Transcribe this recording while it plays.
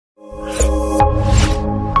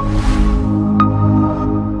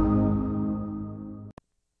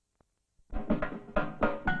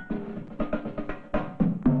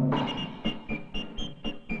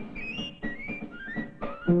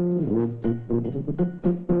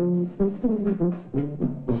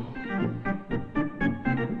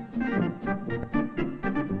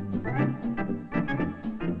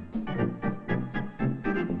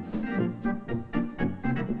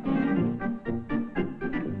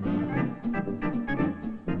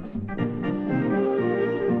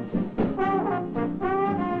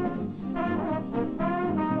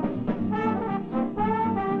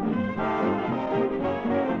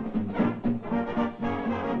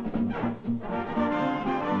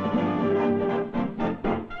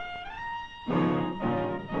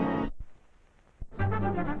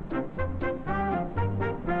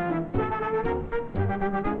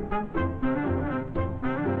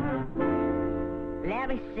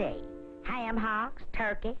see. Ham hocks,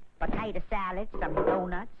 turkey, potato salad, some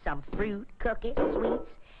donuts, some fruit, cookies, sweets,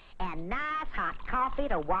 and nice hot coffee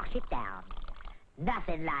to wash it down.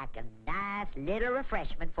 Nothing like a nice little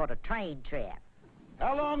refreshment for the train trip.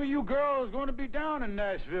 How long are you girls going to be down in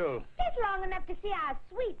Nashville? Just long enough to see our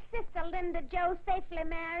sweet sister Linda Jo safely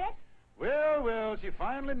married. Well, she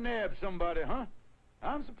finally nabbed somebody, huh?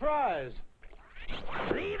 I'm surprised.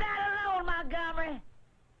 Leave that alone, Montgomery.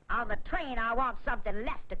 On the train, I want something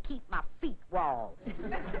left to keep my feet warm.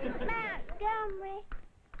 Montgomery,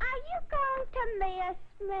 are you going to miss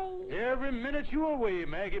me? Every minute you're away,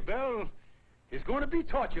 Maggie Bell, is going to be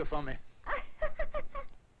torture for me.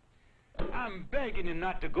 I'm begging you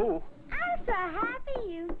not to go. I'm so happy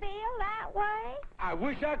you feel that way. I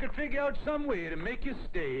wish I could figure out some way to make you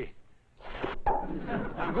stay.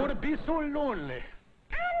 I'm going to be so lonely.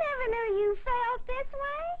 I never knew you felt this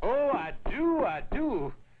way. Oh, I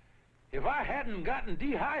do. If I hadn't gotten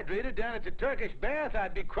dehydrated down at the Turkish bath,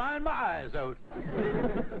 I'd be crying my eyes out.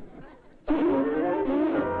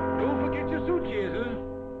 Don't forget your suitcases.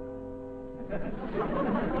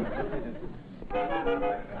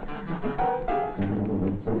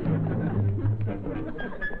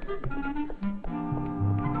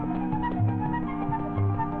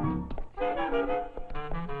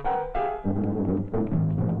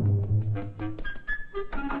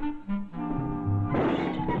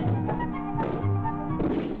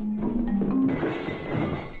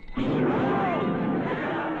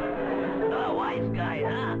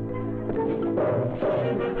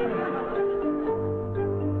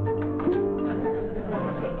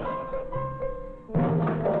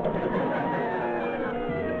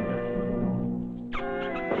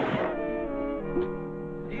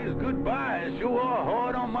 Goodbyes sure are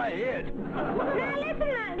hard on my head. Now listen,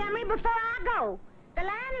 Montgomery, before I go. The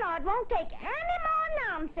landlord won't take any more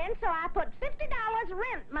nonsense, so I put $50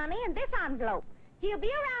 rent money in this envelope. He'll be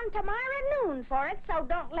around tomorrow noon for it, so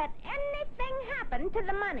don't let anything happen to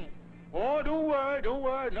the money. Oh, don't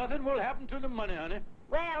worry. Nothing will happen to the money, honey.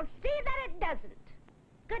 Well, see that it doesn't.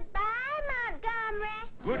 Goodbye, Montgomery.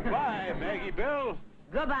 Goodbye, Maggie Bell.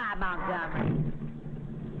 Goodbye, Montgomery.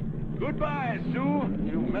 Goodbye, Sue,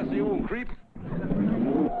 you messy old creep.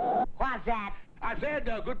 What's that? I said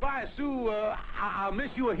goodbye, Sue. I'll miss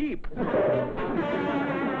you a heap.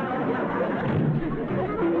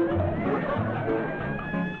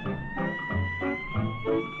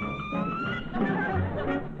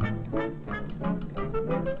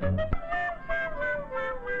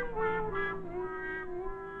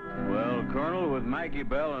 Well, Colonel, with Maggie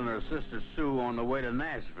Bell and her sister Sue on the way to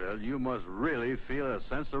Nashville, you must really feel a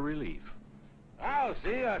sense of relief. I'll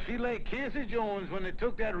see. She like Casey Jones when they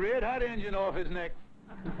took that red-hot engine off his neck.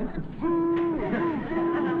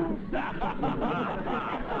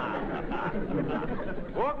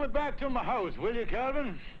 Walk me back to my house, will you,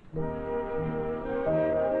 Calvin?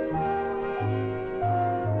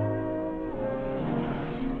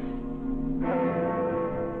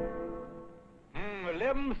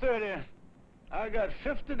 11:30. I got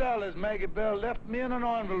 $50 Maggie Bell left me in an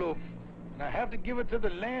envelope. And I have to give it to the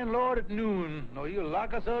landlord at noon, or he'll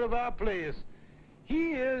lock us out of our place.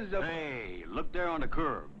 He is a... Hey, look there on the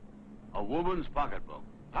curb. A woman's pocketbook.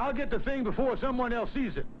 I'll get the thing before someone else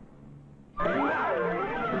sees it.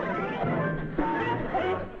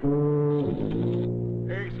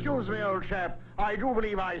 Excuse me, old chap. I do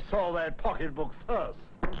believe I saw that pocketbook first.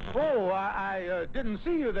 Oh, I didn't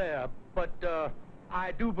see you there, but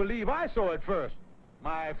I do believe I saw it first.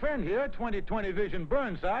 My friend here, 20/20 Vision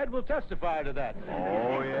Burnside, will testify to that.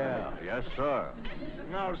 Oh, yeah. Yes, sir.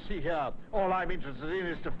 Now, see here. All I'm interested in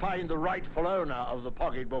is to find the rightful owner of the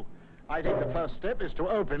pocketbook. I think the first step is to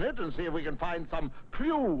open it and see if we can find some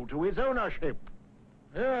clue to its ownership.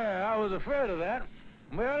 Yeah, I was afraid of that.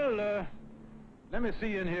 Well, let me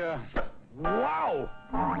see in here. Wow!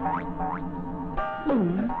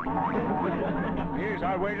 Yes,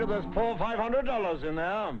 I wager there's $400-500 in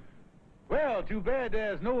there. Well, too bad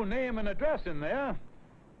there's no name and address in there.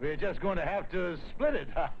 We're just going to have to split it.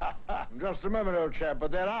 Just a moment, old chap,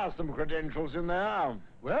 but there are some credentials in there.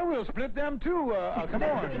 Well, we'll split them too. Come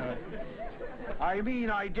on. I mean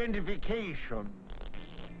identification.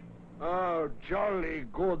 Oh, jolly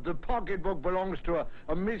good. The pocketbook belongs to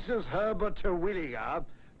a Mrs. Herbert Terwilliger,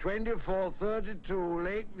 2432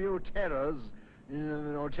 Lakeview Terrace.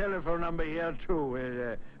 Telephone number here, too.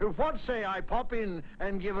 What say I pop in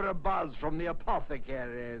and give her a buzz from the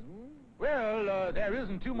apothecary? Well, there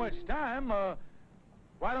isn't too much time.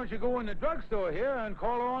 Why don't you go in the drugstore here and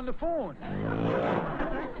call her on the phone?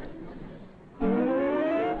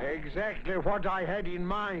 Exactly what I had in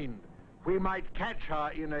mind. We might catch her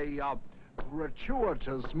in a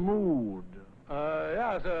gratuitous mood.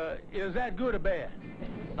 Yeah, sir. Is that good or bad?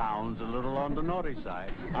 Sounds a little on the naughty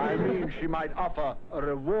side. I mean, she might offer a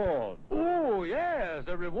reward. Oh, yes,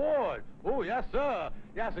 a reward. Oh, yes, sir.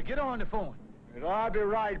 Yes, sir. Get on the phone. And I'll be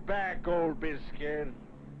right back, old biscuit.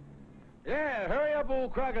 Yeah, hurry up,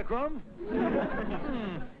 old cracker crumb.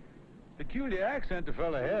 Peculiar accent the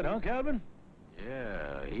fella had, huh, Calvin?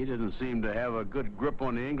 Yeah, he didn't seem to have a good grip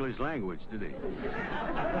on the English language, did he?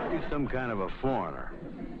 He's some kind of a foreigner.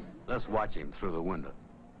 Let's watch him through the window.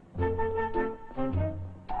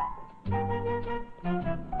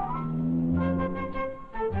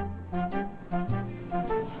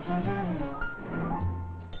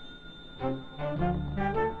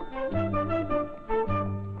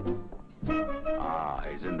 Ah,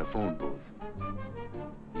 he's in the phone booth.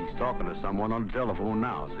 He's talking to someone on the telephone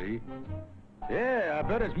now, see? Yeah, I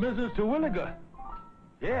bet it's Mrs. Terwilliger.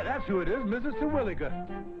 Yeah, that's who it is, Mrs. Terwilliger.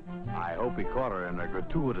 I hope he caught her in a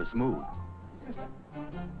gratuitous mood.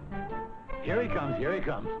 Here he comes, here he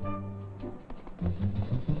comes.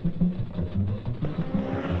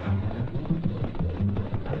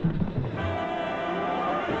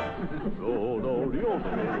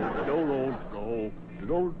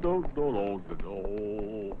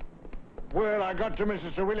 Well, I got to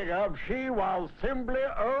Mrs. Terwilliger. She was simply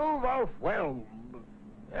overwhelmed.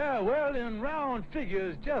 Yeah, well, in round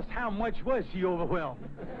figures, just how much was she overwhelmed?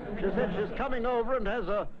 She said she's coming over and has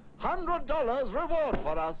 $100 reward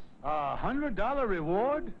for us. A $100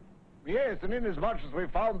 reward? Yes, and inasmuch as we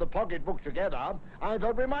found the pocketbook together, I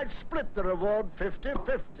thought we might split the reward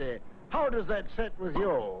 50-50. How does that sit with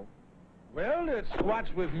you? Well, it squats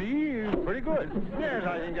with me pretty good. Yes,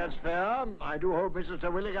 I think that's fair. I do hope Mrs.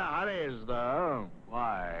 Terwilliger hurries, though.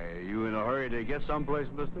 Why, you in a hurry to get someplace,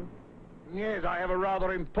 mister? Yes, I have a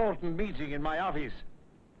rather important meeting in my office.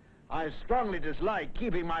 I strongly dislike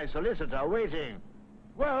keeping my solicitor waiting.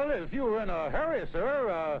 Well, if you're in a hurry,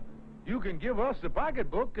 sir, you can give us the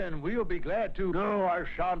pocketbook and we'll be glad to... No, I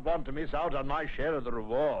shan't want to miss out on my share of the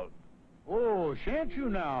reward. Oh, shan't you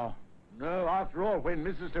now? No, after all, when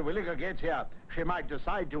Mrs. Terwilliger gets here, she might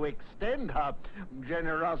decide to extend her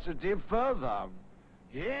generosity further.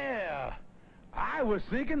 Yeah, I was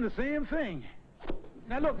thinking the same thing.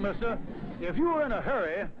 Now, look, mister, if you were in a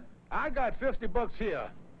hurry, I got $50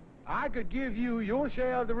 here. I could give you your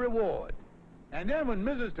share of the reward. And then when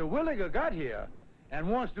Mrs. Terwilliger got here and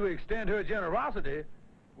wants to extend her generosity,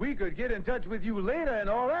 we could get in touch with you later and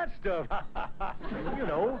all that stuff. You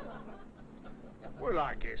know. Well,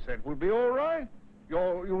 I guess that would be all right.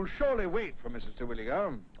 You'll surely wait for Mrs.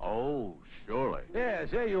 Terwilliger. Oh, surely. Yes,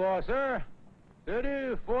 there you are, sir.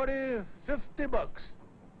 30, 40, $50.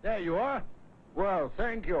 There you are. Well,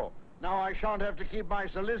 thank you. Now I shan't have to keep my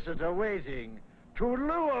solicitor waiting.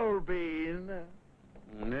 Toodaloo, old bean.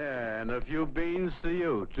 Yeah, and a few beans to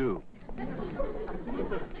you, too.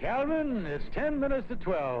 Calvin, it's 10 minutes to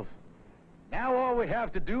 12. Now all we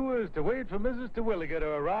have to do is to wait for Mrs. Terwilliger to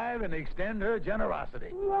arrive and extend her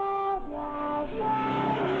generosity.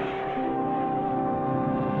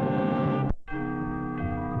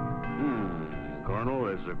 Colonel,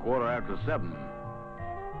 it's 7:15.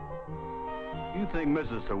 You think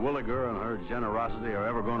Mrs. Terwilliger and her generosity are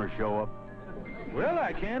ever going to show up? Well,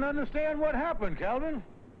 I can't understand what happened, Calvin.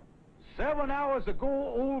 7 hours ago,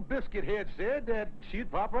 old Biscuit Head said that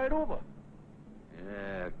she'd pop right over.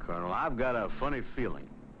 Yeah, Colonel, I've got a funny feeling.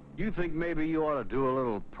 You think maybe you ought to do a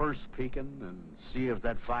little purse peeking and see if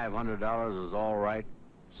that $500 is all right?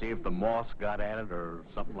 See if the moths got at it or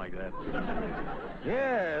something like that?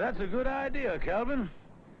 Yeah, that's a good idea, Calvin.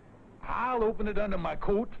 I'll open it under my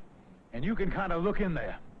coat, and you can kind of look in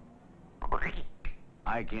there.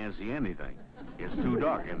 I can't see anything. It's too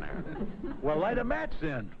dark in there. Well, light a match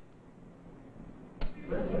then.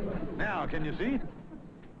 Now, can you see?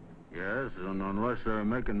 Yes, and unless they're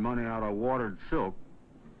making money out of watered silk,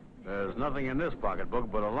 there's nothing in this pocketbook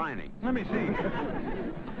but a lining. Let me see.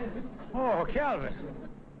 Oh, Calvin,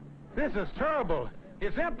 this is terrible.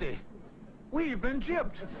 It's empty. We've been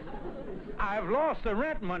gypped. I've lost the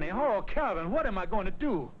rent money. Oh, Calvin, what am I going to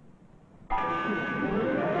do? Take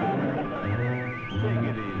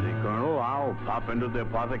it easy, Colonel. I'll pop into the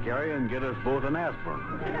apothecary and get us both an aspirin.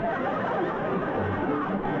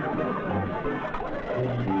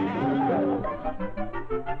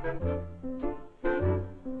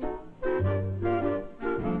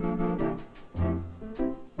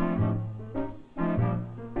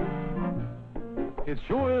 It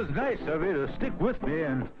sure is nice of you to stick with me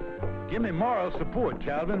and give me moral support,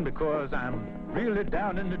 Calvin, because I'm really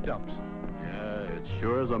down in the dumps. Yeah, it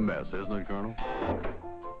sure is a mess, isn't it, Colonel?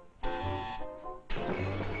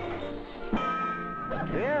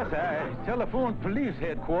 Yes, I telephoned police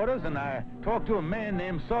headquarters, and I talked to a man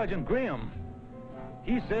named Sergeant Graham.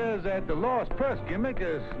 He says that the lost purse gimmick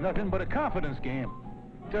is nothing but a confidence game.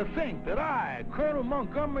 To think that I, Colonel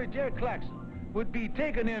Montgomery J. Claxon, would be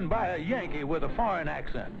taken in by a Yankee with a foreign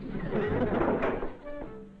accent.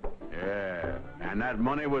 Yeah, and that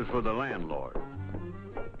money was for the landlord.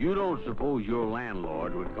 You don't suppose your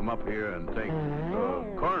landlord would come up here and think,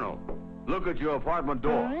 Colonel, look at your apartment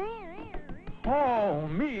door. Oh,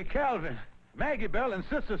 me, Calvin. Maggie Bell and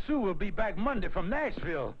Sister Sue will be back Monday from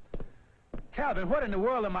Nashville. Calvin, what in the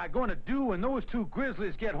world am I going to do when those two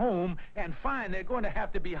grizzlies get home and find they're going to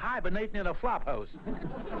have to be hibernating in a flop house?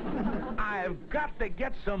 I've got to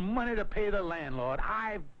get some money to pay the landlord.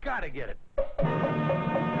 I've got to get it.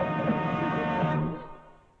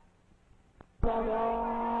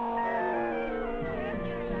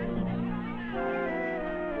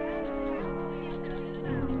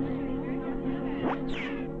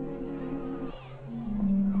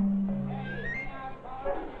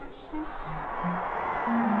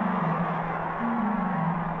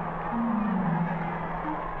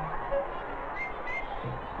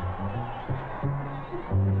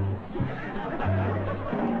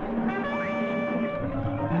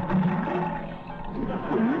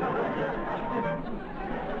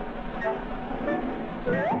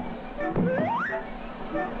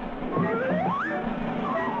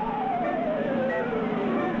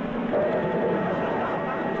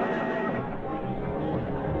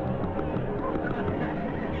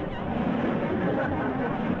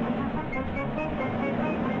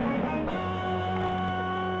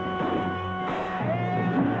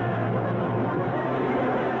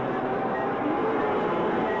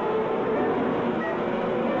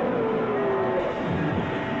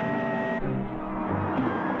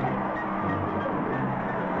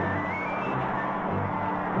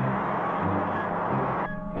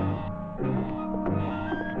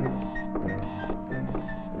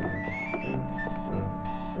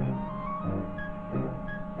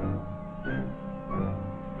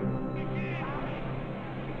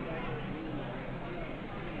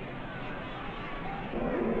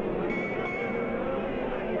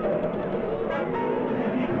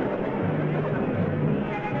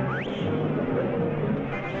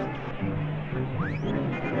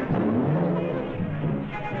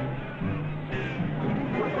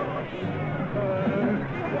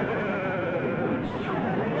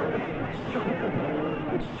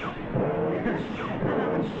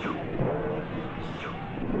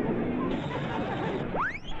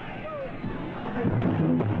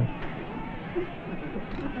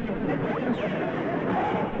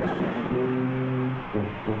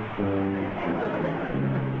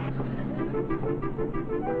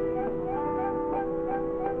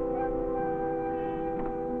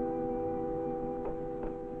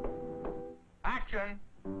 Action!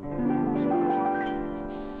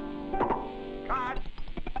 Cut!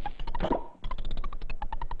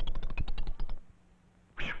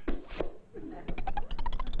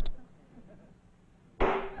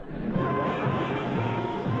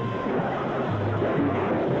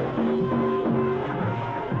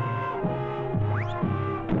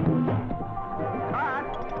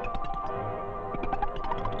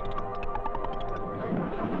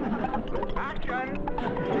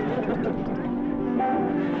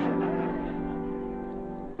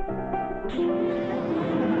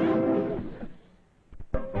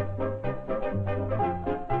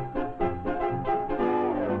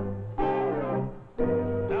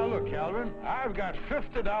 Now look, Calvin, I've got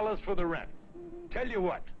 $50 for the rent. Tell you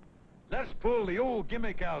what, let's pull the old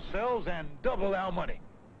gimmick ourselves and double our money.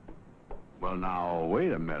 Well, now,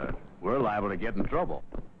 wait a minute. We're liable to get in trouble.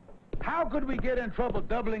 How could we get in trouble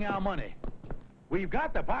doubling our money? We've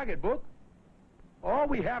got the pocketbook. All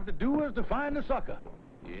we have to do is to find the sucker.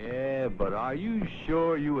 Yeah, but are you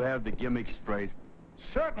sure you have the gimmick straight?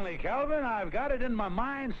 Certainly, Calvin. I've got it in my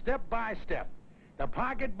mind step by step. The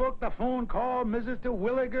pocketbook, the phone call, Mrs.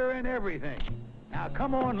 Terwilliger, and everything. Now,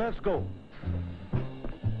 come on, let's go.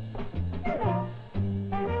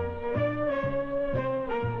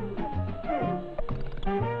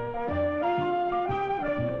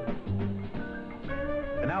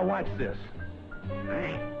 And now watch this.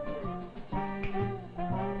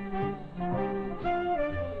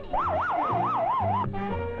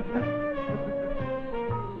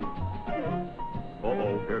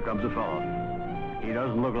 Uh-oh, here comes the fella. He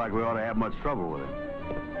doesn't look like we ought to have much trouble with him.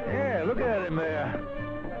 Yeah, look at him there.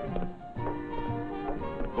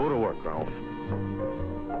 Go to work, Colonel.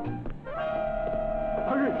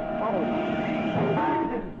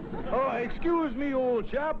 Oh, excuse me, old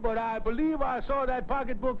chap, but I believe I saw that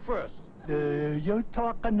pocketbook first. You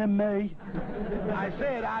talking to me? I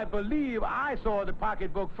said I believe I saw the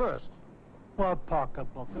pocketbook first. What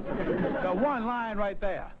pocketbook? The one lying right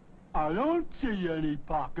there. I don't see any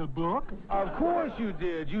pocketbook. Of course you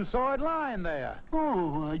did. You saw it lying there.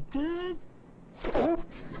 Oh, I did?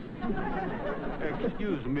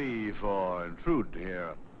 Excuse me for intruding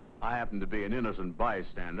here. I happen to be an innocent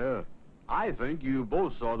bystander. I think you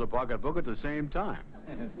both saw the pocketbook at the same time.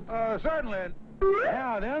 Certainly.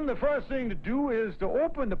 Now then, the first thing to do is to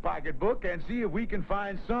open the pocketbook and see if we can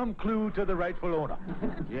find some clue to the rightful owner.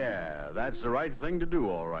 Yeah, that's the right thing to do,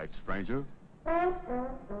 all right, stranger.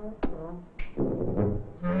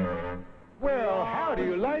 Well, how do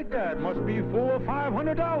you like that? Must be $400 or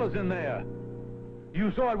 $500 in there.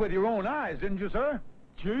 You saw it with your own eyes, didn't you, sir?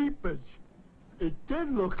 Jeepers. It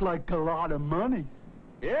did look like a lot of money.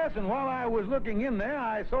 Yes, and while I was looking in there,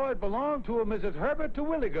 I saw it belonged to a Mrs. Herbert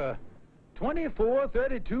Terwilliger,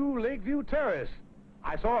 2432 Lakeview Terrace.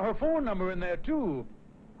 I saw her phone number in there, too.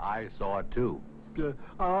 I saw it, too.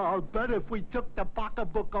 I'll bet if we took the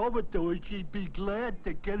pocketbook over to her, she'd be glad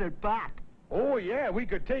to get it back. Oh, yeah, we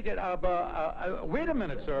could take it, wait a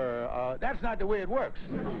minute, sir. That's not the way it works.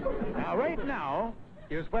 Now, right now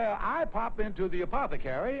is where I pop into the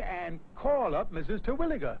apothecary and call up Mrs.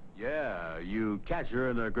 Terwilliger. Yeah, you catch her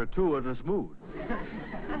in a gratuitous mood.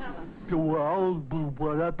 Well,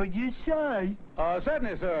 whatever you say.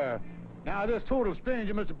 Certainly, sir. Now, this total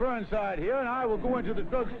stranger, Mr. Burnside here, and I will go into the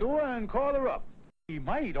drugstore and call her up. He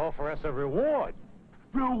might offer us a reward.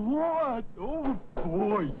 Reward? Oh,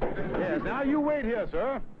 boy. Yes, now you wait here,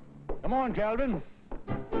 sir. Come on, Calvin.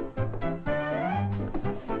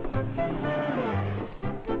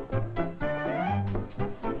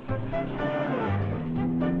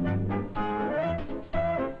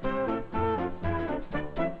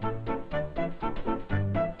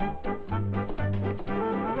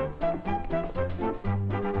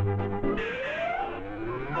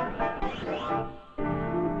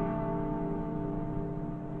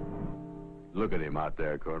 Look at him out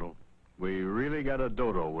there, Colonel. We really got a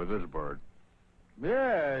dodo with this bird.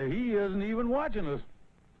 Yeah, he isn't even watching us.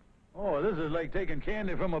 Oh, this is like taking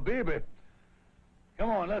candy from a baby.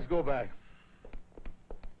 Come on, let's go back.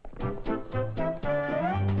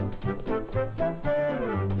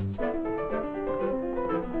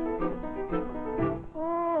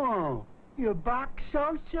 Oh, you're back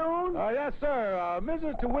so soon? Yes, sir.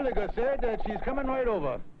 Mrs. Terwilliger said that she's coming right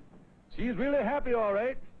over. She's really happy, all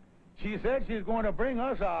right. She said she's going to bring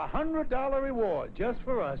us a $100 reward just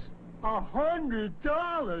for us.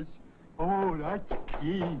 $100? Oh, that's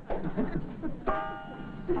key.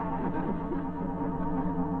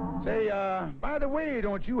 Say, by the way,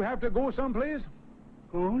 don't you have to go someplace?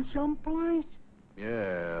 Go someplace?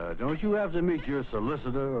 Yeah, don't you have to meet your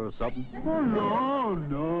solicitor or something? Oh,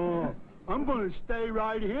 no. I'm going to stay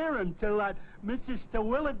right here until that Mrs.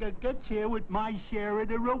 Terwilliger gets here with my share of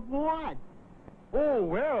the reward. Oh,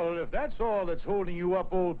 well, if that's all that's holding you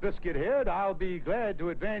up, old biscuit head, I'll be glad to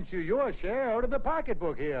advance you your share out of the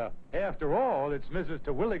pocketbook here. After all, it's Mrs.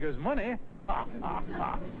 Terwilliger's money.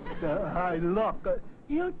 Hey, look,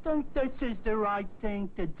 you think this is the right thing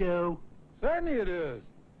to do? Certainly it is.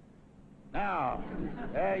 Now,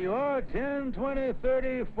 there you are, 10, 20,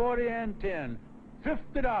 30, 40, and 10.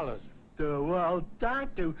 $50. Well,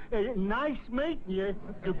 thank you. Nice meeting you.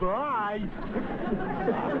 Goodbye.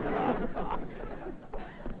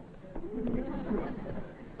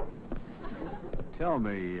 Tell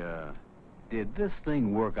me, did this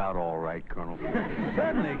thing work out all right, Colonel?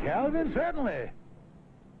 Certainly, Calvin, certainly.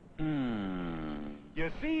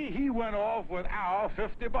 You see, he went off with our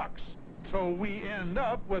 $50. So we end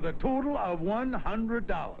up with a total of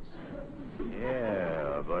 $100.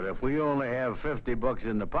 Yeah, but if we only have $50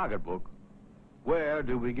 in the pocketbook, where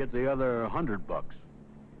do we get the other $100?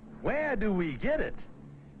 Where do we get it?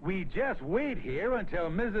 We just wait here until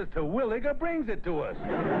Mrs. Terwilliger brings it to us.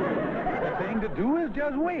 The thing to do is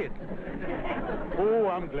just wait. Oh,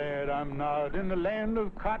 I'm glad I'm not in the land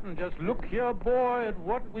of cotton. Just look here, boy, at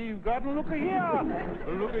what we've got. And look here.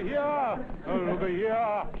 Look here. Look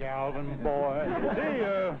here, Calvin, boy.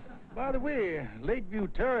 Say, by the way, Lakeview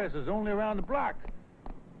Terrace is only around the block.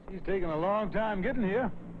 She's taking a long time getting here.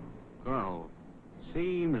 Colonel,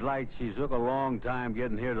 seems like she took a long time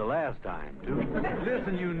getting here the last time, too.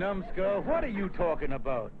 Listen, you numbskull, what are you talking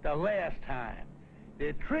about? The last time.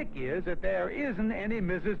 The trick is that there isn't any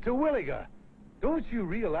Mrs. Terwilliger. Don't you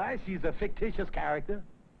realize she's a fictitious character?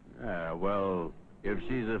 Well, if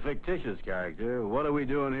she's a fictitious character, what are we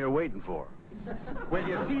doing here waiting for? Well,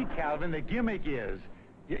 you see, Calvin, the gimmick is...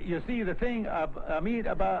 You see, the thing,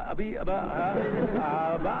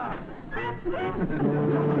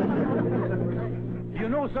 you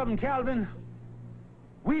know something, Calvin?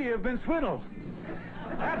 We have been swindled.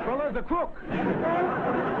 That fella's a crook.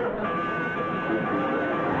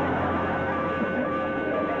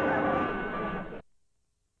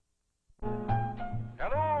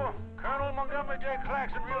 Hello, Colonel Montgomery J.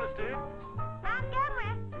 Claxon, Real Estate.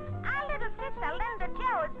 Montgomery, our little sister Linda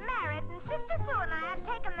Jo is married, and Sister Sue and I are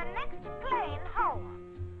taking the next plane home.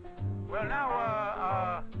 Well,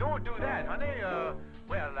 now, don't do that, honey.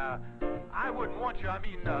 I wouldn't want you.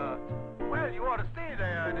 Well, you ought to stay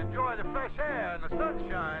there and enjoy the fresh air and the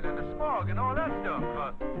sunshine and the smog and all that stuff.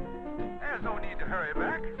 There's no need to hurry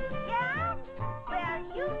back. Yeah? Well,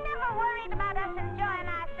 you never worried about us enjoying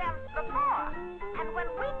ourselves before. And when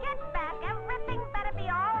we get back, everything better be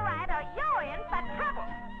all right or you're in for trouble.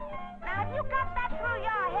 Now, if you got that through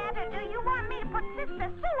your head, or do you want me to put Sister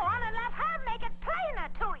Sue on and let her make it plainer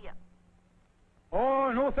to you?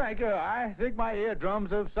 Oh, no, thank you. I think my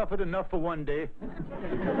eardrums have suffered enough for one day.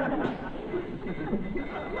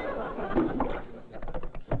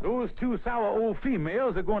 Those two sour old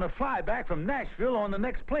females are going to fly back from Nashville on the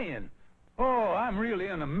next plane. Oh, I'm really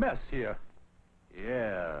in a mess here.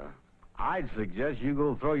 Yeah. I'd suggest you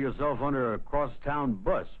go throw yourself under a cross-town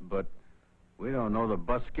bus, but we don't know the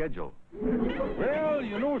bus schedule. Well,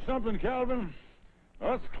 you know something, Calvin?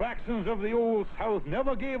 Us Claxons of the old South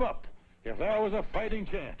never gave up if there was a fighting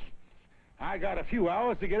chance. I got a few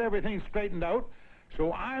hours to get everything straightened out,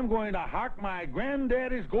 so I'm going to hock my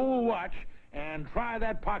granddaddy's gold watch and try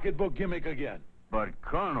that pocketbook gimmick again. But,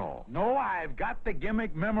 Colonel... No, I've got the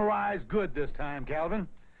gimmick memorized good this time, Calvin.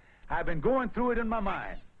 I've been going through it in my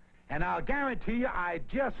mind, and I'll guarantee you I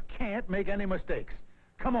just can't make any mistakes.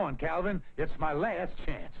 Come on, Calvin. It's my last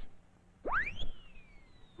chance.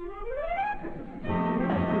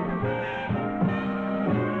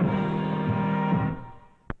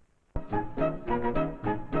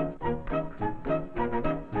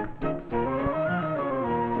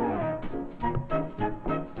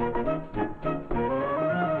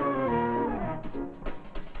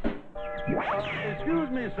 Excuse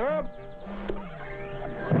me, sir.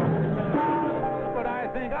 But I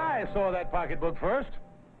think I saw that pocketbook first.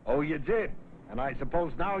 Oh, you did? And I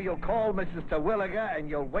suppose now you'll call Mrs. Terwilliger and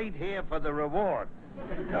you'll wait here for the reward.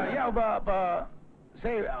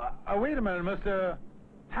 Say, wait a minute, mister.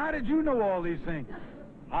 How did you know all these things?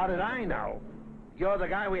 How did I know? You're the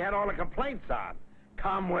guy we had all the complaints on.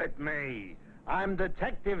 Come with me. I'm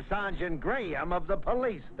Detective Sergeant Graham of the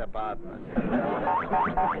police department.